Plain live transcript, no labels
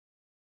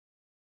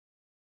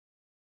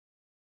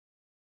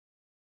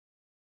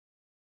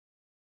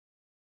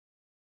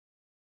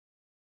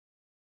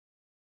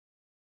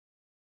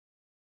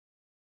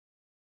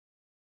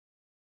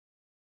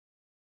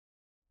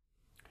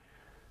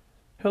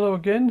Hello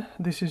again,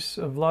 this is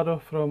Vlado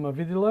from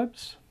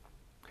ViDiLabs.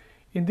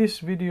 In this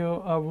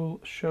video I will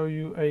show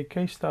you a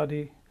case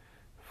study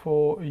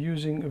for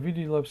using a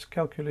ViDiLabs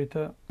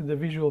calculator, the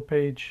visual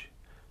page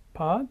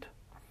part.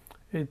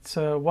 It's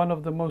one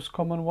of the most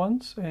common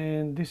ones,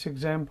 and this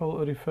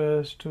example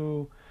refers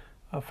to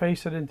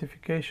face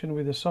identification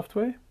with the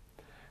software.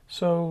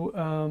 So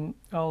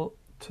I'll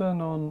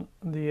turn on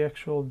the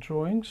actual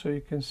drawing so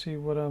you can see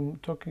what I'm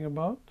talking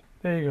about.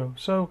 There you go.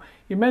 So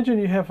imagine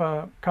you have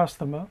a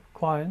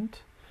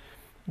client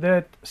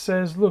that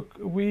says, look,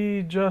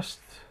 we just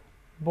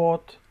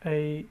bought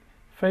a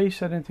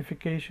face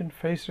identification,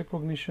 face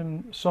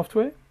recognition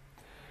software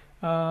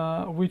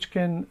which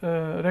can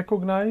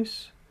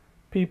recognize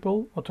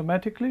people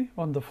automatically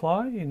on the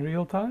fly in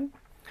real time,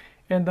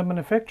 and the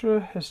manufacturer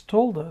has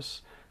told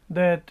us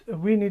that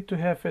we need to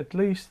have at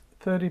least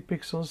 30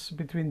 pixels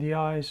between the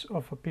eyes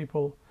of a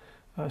people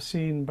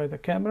seen by the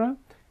camera,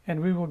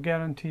 and we will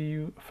guarantee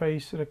you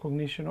face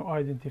recognition or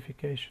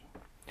identification.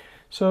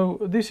 So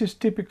this is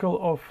typical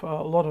of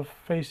a lot of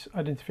face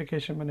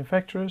identification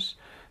manufacturers.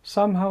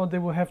 Somehow they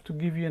will have to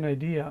give you an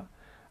idea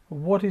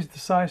what is the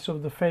size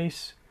of the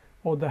face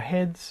or the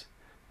heads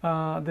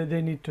that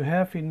they need to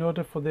have in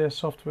order for their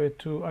software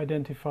to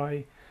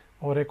identify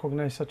or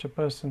recognize such a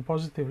person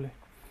positively.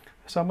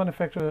 Some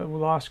manufacturer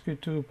will ask you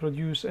to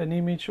produce an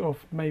image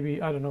of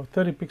maybe, I don't know,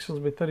 30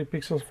 pixels by 30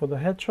 pixels for the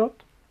headshot.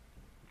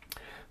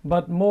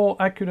 But more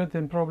accurate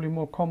and probably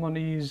more common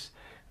is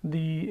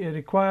the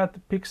required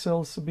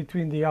pixels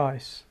between the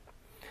eyes.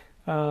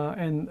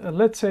 And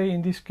let's say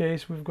in this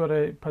case we've got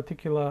a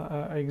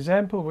particular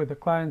example where the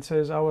client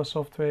says our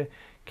software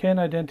can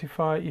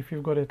identify if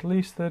you've got at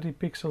least 30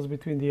 pixels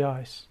between the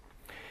eyes.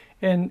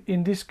 And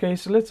in this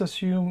case, let's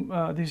assume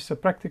this is a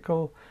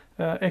practical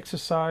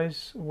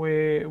exercise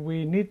where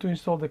we need to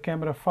install the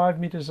camera 5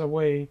 meters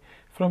away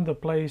from the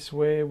place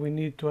where we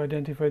need to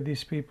identify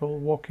these people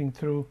walking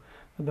through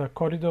the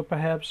corridor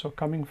perhaps, or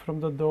coming from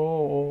the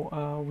door,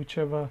 or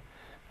whichever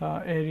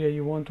area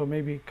you want, or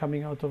maybe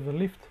coming out of the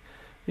lift.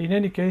 In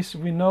any case,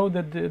 we know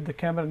that the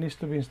camera needs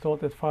to be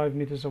installed at 5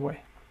 meters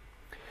away.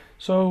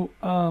 So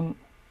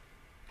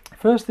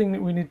first thing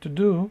that we need to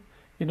do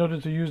in order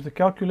to use the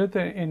calculator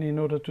and in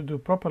order to do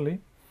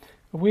properly,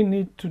 we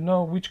need to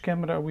know which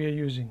camera we are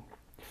using.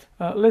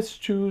 Let's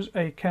choose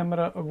a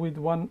camera with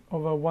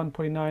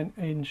 1/1.9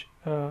 inch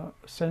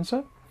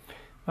sensor.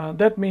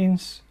 That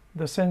means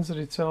the sensor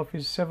itself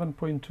is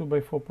 7.2 by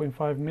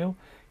 4.5 mil.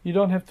 You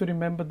don't have to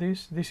remember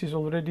this. This is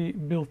already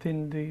built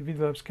in the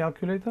ViDiLabs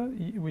calculator,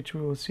 which we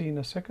will see in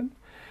a second.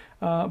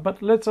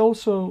 But let's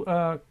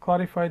also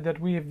clarify that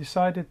we have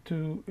decided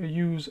to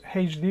use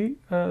HD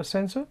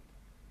sensor.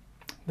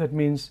 That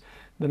means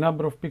the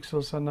number of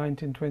pixels are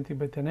 1920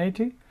 by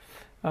 1080.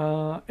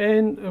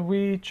 And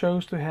we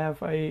chose to have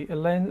a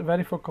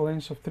varifocal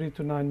lens of 3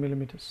 to 9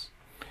 millimeters.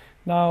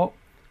 Now,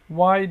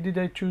 why did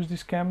I choose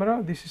this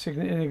camera? This is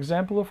an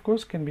example, of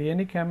course, can be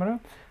any camera,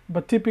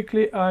 but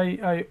typically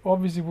I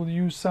obviously will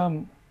use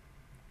some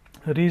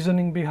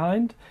reasoning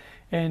behind,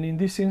 and in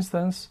this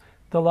instance,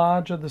 the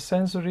larger the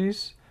sensor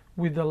is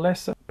with the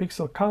lesser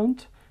pixel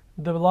count,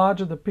 the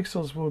larger the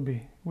pixels will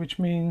be, which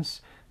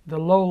means the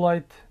low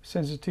light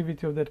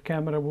sensitivity of that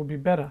camera will be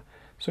better.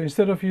 So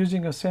instead of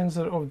using a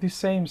sensor of the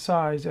same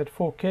size at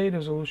 4K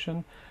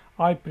resolution,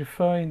 I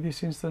prefer in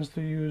this instance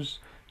to use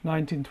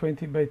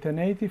 1920 by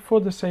 1080 for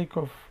the sake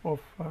of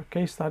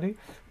case study,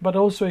 but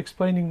also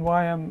explaining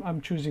why I'm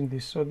choosing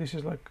this. So this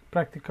is like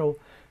practical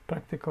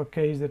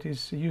case that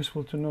is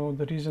useful to know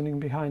the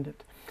reasoning behind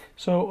it.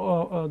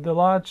 So the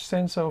large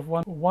sensor of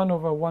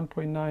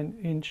 1/1.9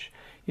 inch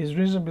is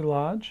reasonably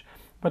large,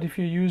 but if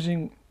you're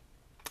using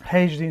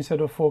HD instead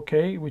of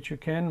 4K, which you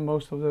can,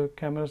 most of the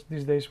cameras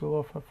these days will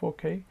offer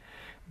 4K,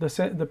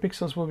 the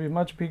pixels will be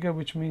much bigger,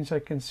 which means I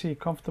can see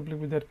comfortably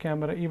with that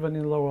camera even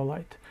in lower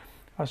light,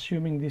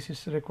 assuming this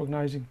is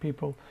recognizing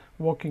people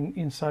walking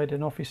inside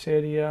an office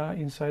area,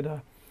 inside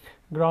a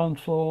ground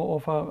floor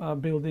of a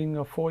building,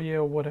 a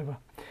foyer, or whatever.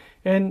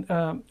 And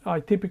I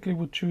typically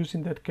would choose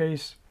in that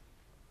case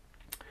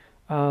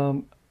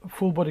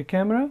full body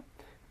camera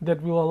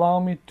that will allow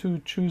me to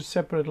choose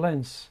separate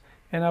lens,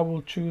 and I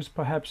will choose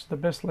perhaps the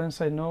best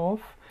lens I know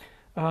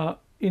of.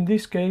 In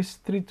this case,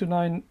 3 to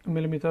 9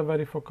 millimeter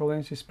varifocal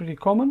lens is pretty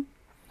common,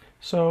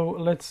 so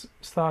let's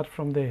start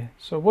from there.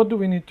 So what do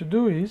we need to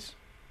do is,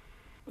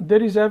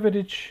 there is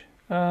average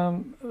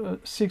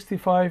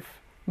 65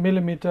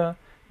 millimeter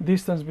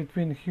distance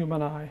between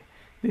human eye.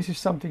 This is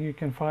something you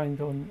can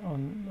find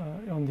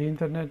on the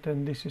internet,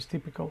 and this is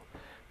typical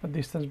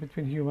distance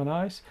between human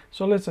eyes.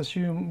 So let's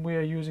assume we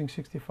are using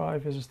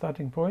 65 as a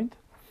starting point.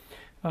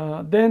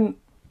 Then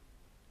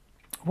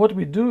what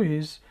we do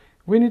is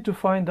we need to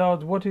find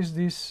out what is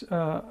this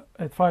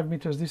at 5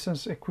 meters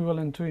distance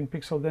equivalent to in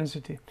pixel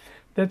density.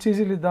 That's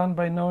easily done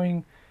by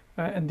knowing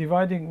and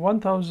dividing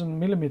 1000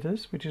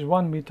 millimeters, which is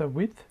 1 meter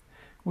width,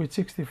 with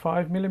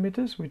 65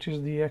 millimeters, which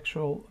is the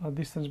actual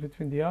distance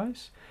between the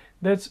eyes.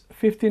 That's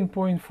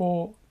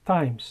 15.4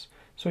 times.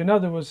 So in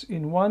other words,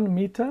 in 1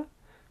 meter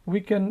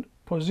we can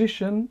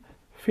position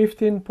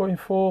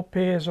 15.4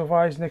 pairs of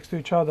eyes next to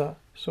each other,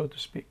 so to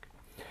speak.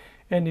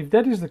 And if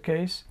that is the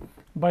case,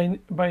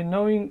 by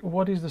knowing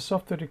what is the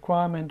software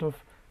requirement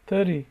of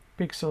 30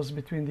 pixels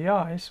between the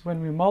eyes,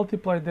 when we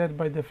multiply that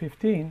by the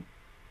 15,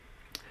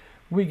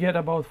 we get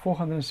about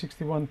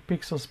 461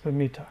 pixels per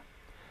meter.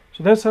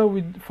 So that's how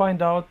we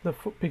find out the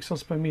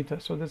pixels per meter.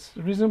 So that's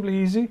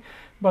reasonably easy,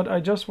 but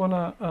I just want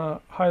to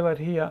highlight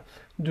here,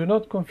 do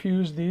not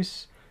confuse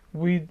this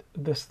with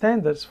the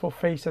standards for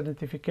face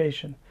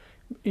identification,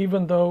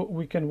 even though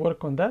we can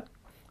work on that.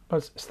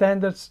 But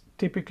standards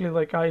typically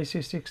like IEC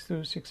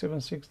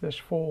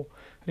 62676-4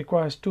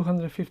 requires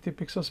 250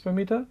 pixels per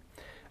meter.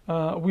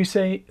 We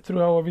say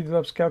through our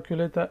ViDiLabs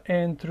calculator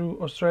and through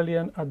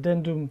Australian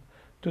addendum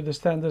to the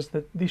standards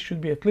that this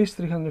should be at least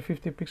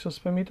 350 pixels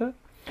per meter.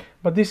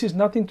 But this is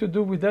nothing to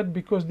do with that,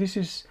 because this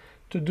is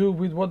to do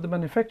with what the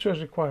manufacturer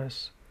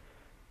requires.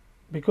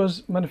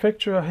 Because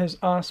manufacturer has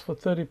asked for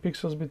 30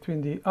 pixels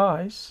between the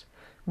eyes,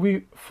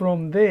 we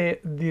from there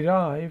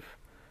derive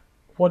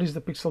what is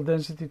the pixel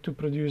density to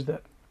produce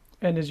that.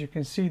 And as you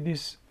can see,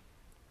 this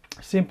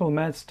simple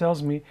maths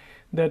tells me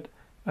that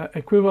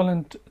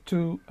equivalent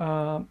to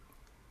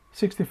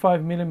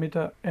 65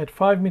 millimeter at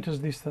 5 meters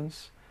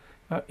distance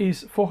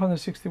is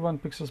 461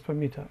 pixels per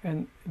meter,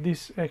 and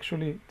this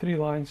actually 3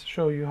 lines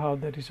show you how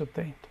that is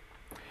obtained.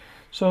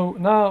 So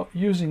now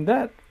using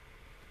that,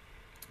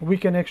 we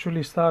can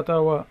actually start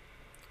our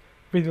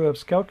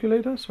ViDiLabs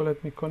calculator. So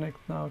let me connect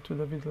now to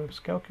the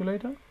ViDiLabs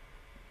calculator,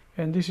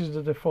 and this is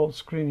the default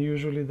screen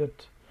usually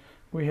that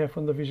we have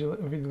on the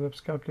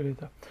ViDiLabs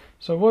calculator.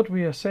 So what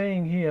we are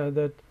saying here,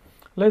 that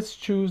let's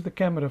choose the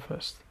camera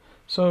first.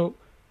 So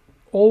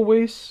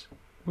always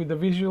with the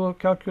visual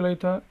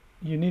calculator,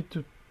 you need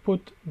to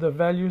put the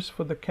values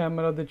for the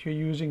camera that you're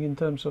using in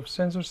terms of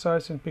sensor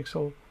size and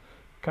pixel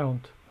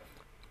count.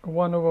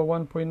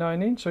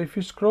 1/1.9 inch. So if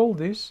you scroll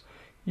this,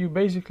 you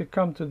basically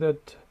come to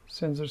that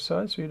sensor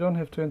size, so you don't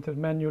have to enter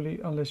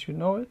manually unless you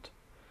know it.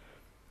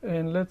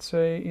 And let's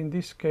say in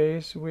this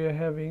case we are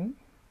having,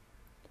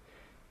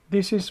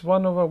 this is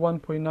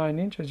 1/1.9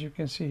 inch, as you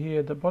can see here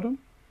at the bottom.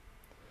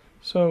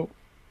 So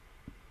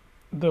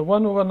the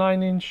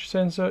 1/9 inch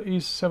sensor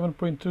is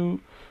 7.2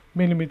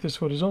 millimeters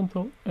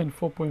horizontal and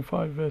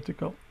 4.5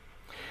 vertical.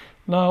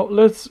 Now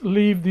let's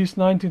leave this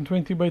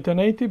 1920 by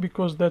 1080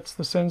 because that's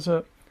the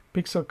sensor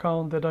pixel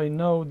count that I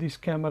know this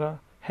camera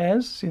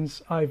has,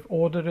 since I've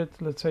ordered it,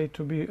 let's say,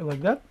 to be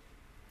like that.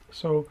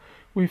 So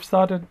we've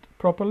started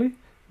properly.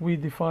 We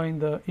define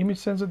the image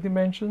sensor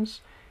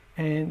dimensions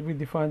and we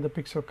define the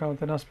pixel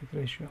count and aspect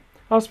ratio.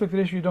 Aspect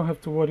ratio you don't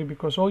have to worry,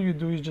 because all you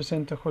do is just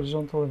enter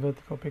horizontal and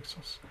vertical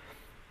pixels.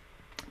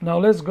 Now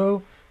let's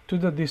go to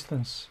the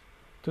distance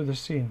to the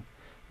scene.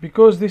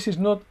 Because this is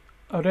not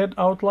a red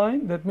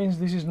outline, that means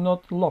this is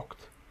not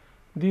locked.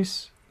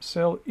 This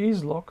cell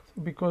is locked.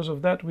 Because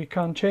of that we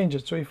can't change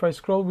it. So if I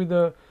scroll with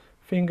the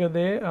finger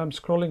there, I'm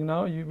scrolling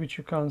now, which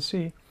you can't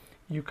see,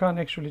 you can't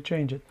actually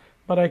change it.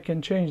 But I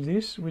can change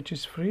this, which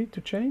is free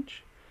to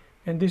change.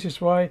 And this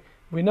is why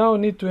we now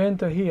need to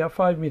enter here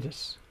 5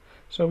 meters.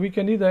 So we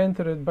can either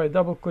enter it by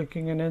double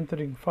clicking and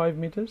entering 5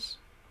 meters,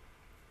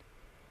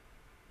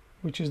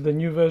 which is the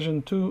new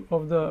version 2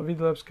 of the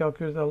ViDiLabs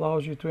calculator,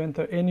 allows you to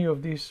enter any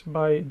of these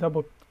by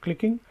double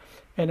clicking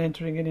and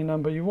entering any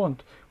number you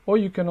want. Or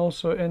you can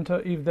also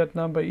enter, if that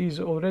number is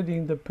already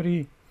in the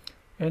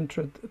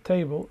pre-entered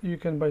table, you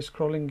can by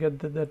scrolling get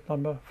that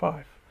number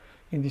 5,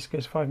 in this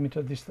case 5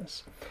 meter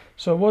distance.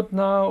 So what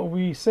now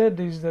we said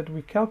is that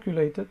we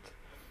calculated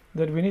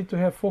that we need to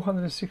have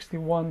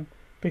 461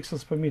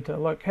 pixels per meter,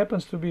 like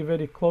happens to be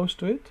very close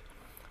to it.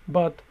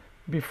 But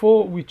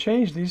before we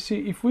change this,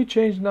 see, if we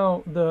change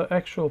now the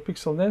actual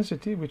pixel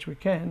density, which we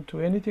can, to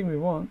anything we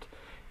want,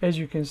 as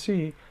you can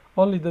see,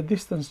 only the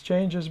distance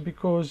changes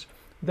because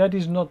that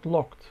is not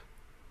locked.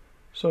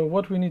 So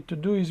what we need to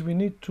do is we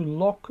need to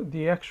lock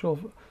the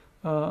actual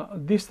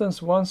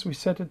distance once we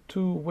set it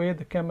to where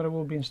the camera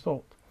will be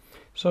installed.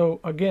 So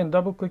again,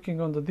 double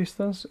clicking on the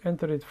distance,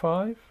 enter it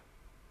 5.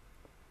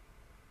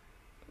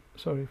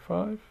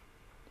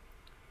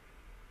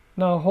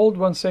 Now hold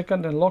 1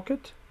 second and lock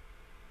it.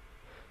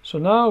 So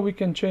now we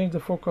can change the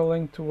focal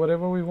length to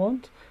whatever we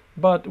want,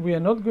 but we are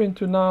not going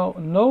to now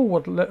know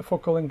what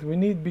focal length we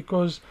need,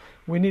 because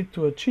we need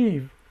to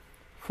achieve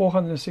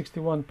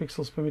 461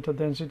 pixels per meter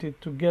density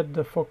to get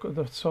the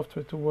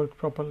software to work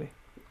properly.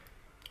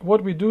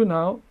 What we do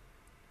now,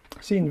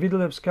 see, in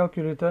ViDiLabs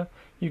calculator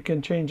you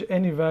can change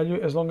any value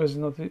as long as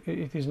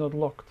it is not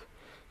locked.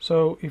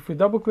 So if we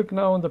double click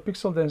now on the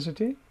pixel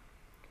density,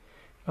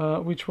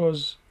 which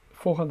was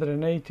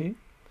 480,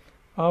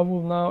 I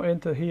will now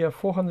enter here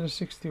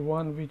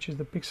 461, which is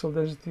the pixel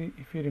density,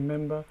 if you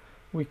remember,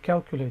 we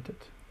calculated.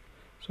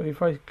 So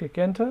if I click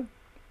enter,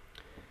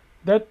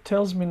 that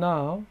tells me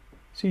now,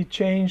 see,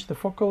 change the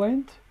focal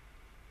length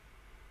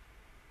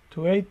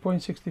to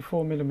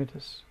 8.64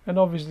 millimeters. And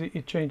obviously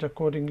it changed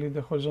accordingly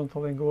the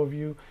horizontal angle of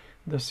view,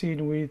 the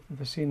scene width,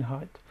 the scene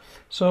height.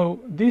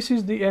 So this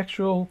is the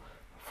actual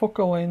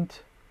focal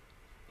length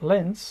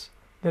lens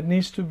that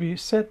needs to be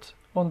set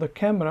on the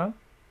camera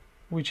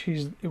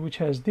which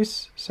has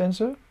this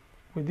sensor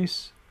with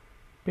this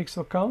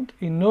pixel count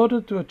in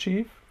order to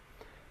achieve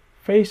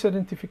face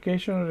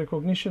identification and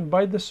recognition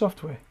by the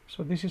software.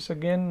 So this is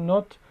again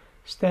not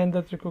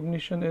standard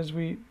recognition as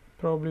we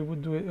probably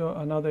would do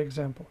another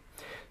example.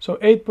 So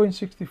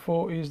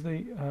 8.64 is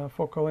the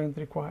focal length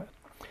required.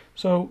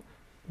 So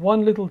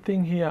one little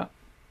thing here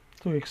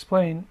to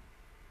explain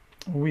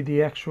with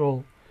the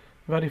actual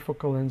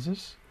varifocal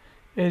lenses,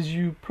 as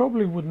you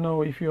probably would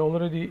know if you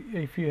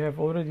have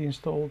already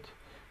installed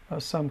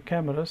some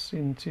cameras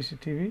in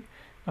CCTV,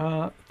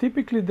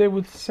 typically they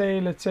would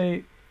say, let's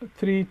say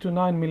 3 to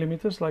 9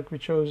 millimeters, like we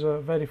chose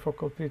a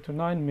varifocal 3 to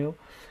 9 mil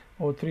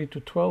or 3 to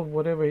 12,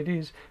 whatever it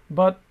is,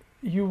 but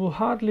you will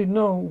hardly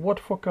know what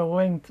focal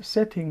length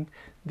setting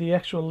the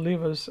actual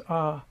levers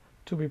are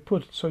to be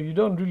put, so you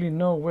don't really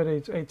know whether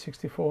it's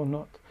 8.64 or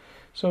not.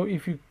 So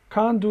if you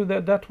can't do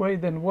that way,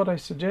 then what I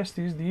suggest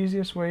is the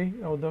easiest way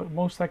or the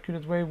most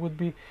accurate way would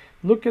be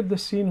look at the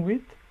scene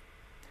width.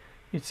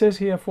 It says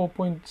here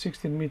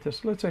 4.16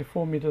 meters, let's say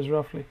 4 meters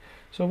roughly.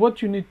 So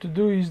what you need to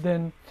do is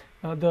then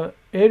the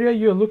area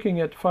you're looking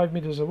at 5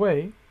 meters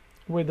away,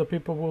 where the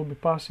people will be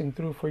passing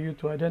through for you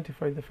to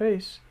identify the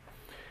face.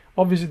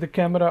 Obviously the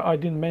camera I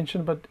didn't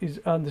mention, but is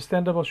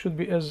understandable, should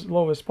be as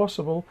low as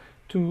possible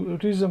to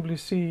reasonably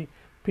see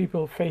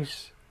people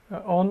face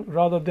on,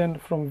 rather than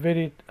from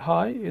very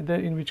high,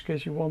 in which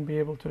case you won't be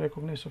able to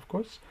recognize, of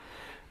course.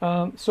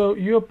 So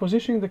you are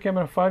positioning the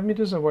camera 5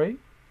 meters away.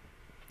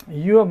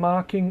 You are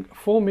marking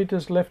 4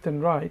 meters left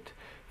and right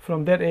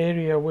from that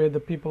area where the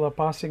people are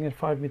passing at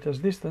 5 meters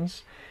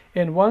distance.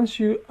 And once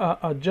you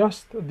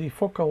adjust the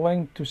focal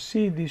length to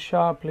see this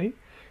sharply,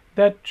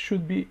 that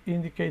should be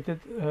indicated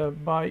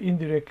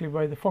indirectly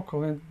by the focal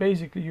length.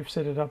 Basically you've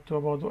set it up to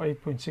about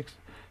 8.6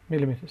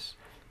 millimeters.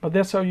 But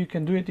that's how you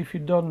can do it if you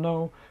don't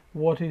know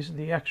what is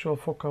the actual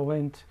focal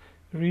length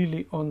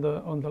really on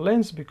the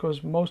lens,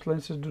 because most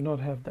lenses do not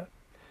have that.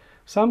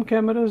 Some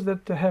cameras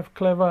that have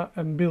clever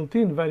and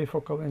built-in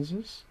varifocal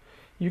lenses,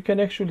 you can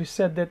actually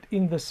set that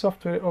in the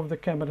software of the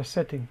camera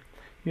setting.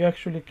 You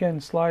actually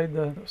can slide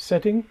the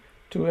setting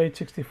to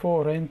 8.64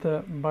 or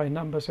enter by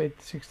numbers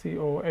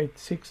 8.60 or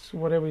 8.6,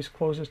 whatever is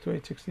closest to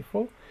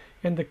 8.64,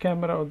 and the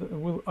camera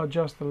will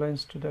adjust the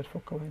lens to that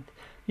focal length.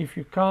 If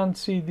you can't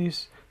see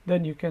this,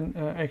 then you can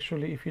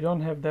actually, if you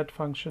don't have that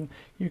function,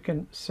 you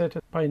can set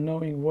it by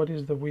knowing what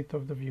is the width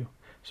of the view.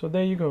 So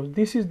there you go.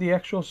 This is the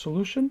actual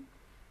solution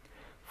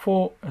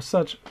for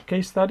such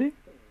case study,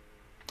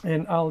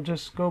 and I'll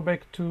just go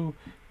back to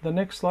the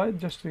next slide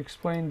just to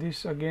explain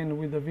this again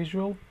with a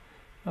visual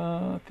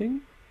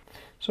thing.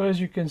 So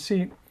as you can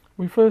see,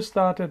 we first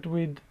started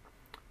with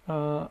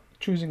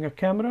choosing a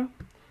camera,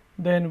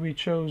 then we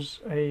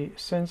chose a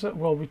sensor.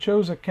 Well, we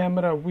chose a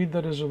camera with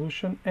the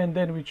resolution, and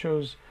then we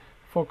chose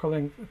focal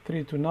length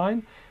 3 to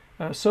 9.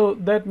 So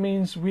that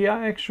means we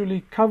are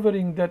actually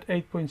covering that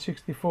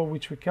 8.64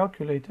 which we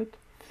calculated,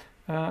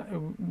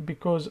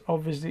 because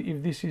obviously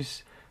if this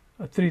is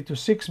 3 to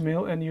 6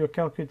 mil and you're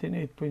calculating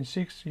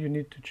 8.6, you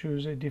need to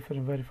choose a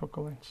different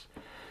varifocal length.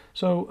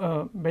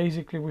 So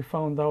basically we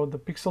found out the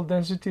pixel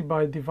density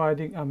by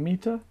dividing a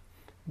meter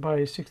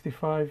by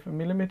 65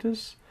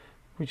 millimeters,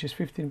 which is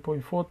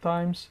 15.4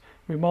 times.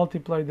 We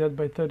multiply that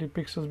by 30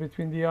 pixels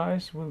between the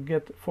eyes, we'll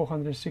get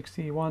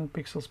 461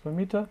 pixels per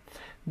meter.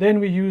 Then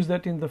we use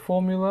that in the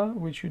formula,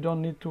 which you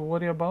don't need to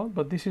worry about,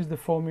 but this is the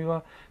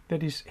formula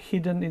that is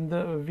hidden in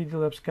the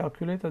ViDiLabs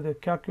calculator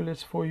that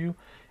calculates for you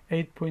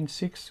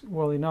 8.6,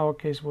 well in our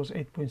case was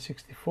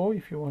 8.64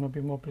 if you want to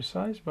be more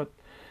precise, but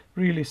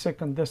really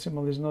second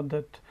decimal is not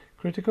that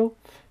critical.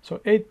 So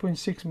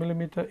 8.6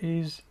 millimeter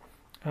is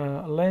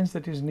a lens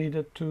that is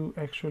needed to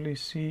actually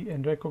see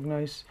and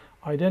recognize,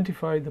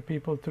 identify the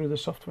people through the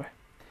software.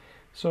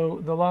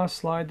 So the last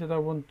slide that I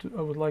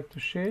would like to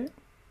share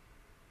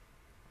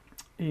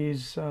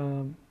is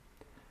the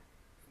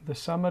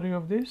summary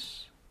of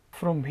this.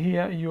 From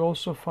here you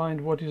also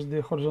find what is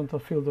the horizontal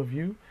field of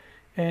view,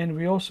 and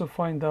we also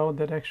find out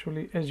that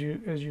actually, as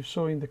you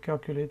saw in the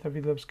calculator,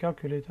 ViDiLabs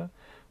calculator,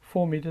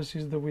 4 meters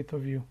is the width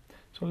of view.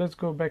 So let's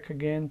go back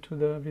again to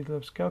the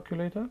ViDiLabs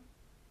calculator.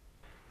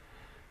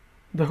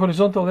 The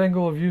horizontal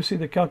angle of view, see,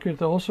 the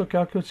calculator also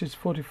calculates, it's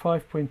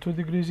 45.2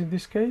 degrees in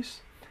this case,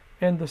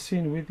 and the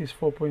scene width is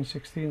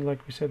 4.16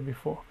 like we said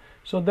before.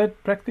 So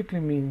that practically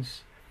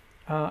means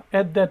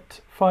at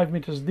that 5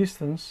 meters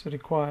distance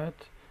required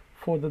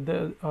for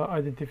the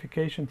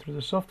identification through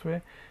the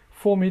software,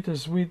 4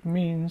 meters width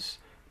means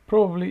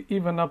probably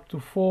even up to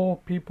 4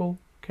 people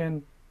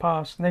can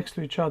pass next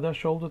to each other,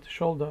 shoulder to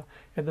shoulder,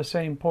 at the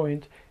same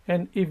point,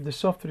 and if the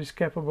software is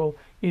capable,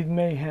 it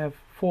may have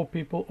 4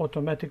 people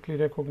automatically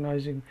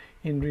recognizing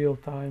in real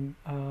time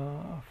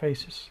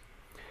faces.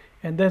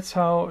 And that's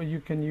how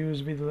you can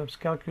use ViDiLabs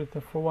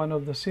calculator for one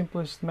of the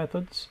simplest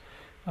methods,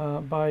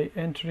 by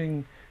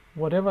entering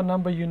whatever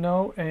number you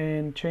know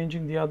and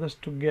changing the others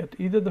to get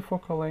either the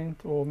focal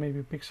length or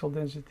maybe pixel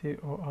density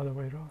or other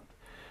way around.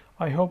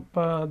 I hope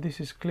this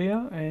is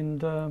clear,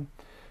 and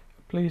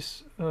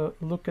Please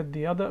look at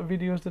the other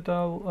videos that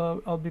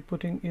I'll be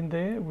putting in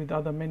there with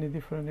other many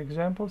different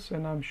examples,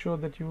 and I'm sure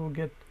that you will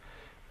get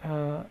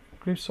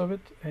grips of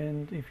it.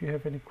 And if you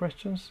have any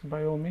questions,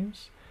 by all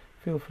means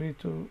feel free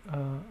to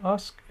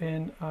ask,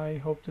 and I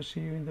hope to see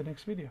you in the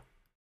next video.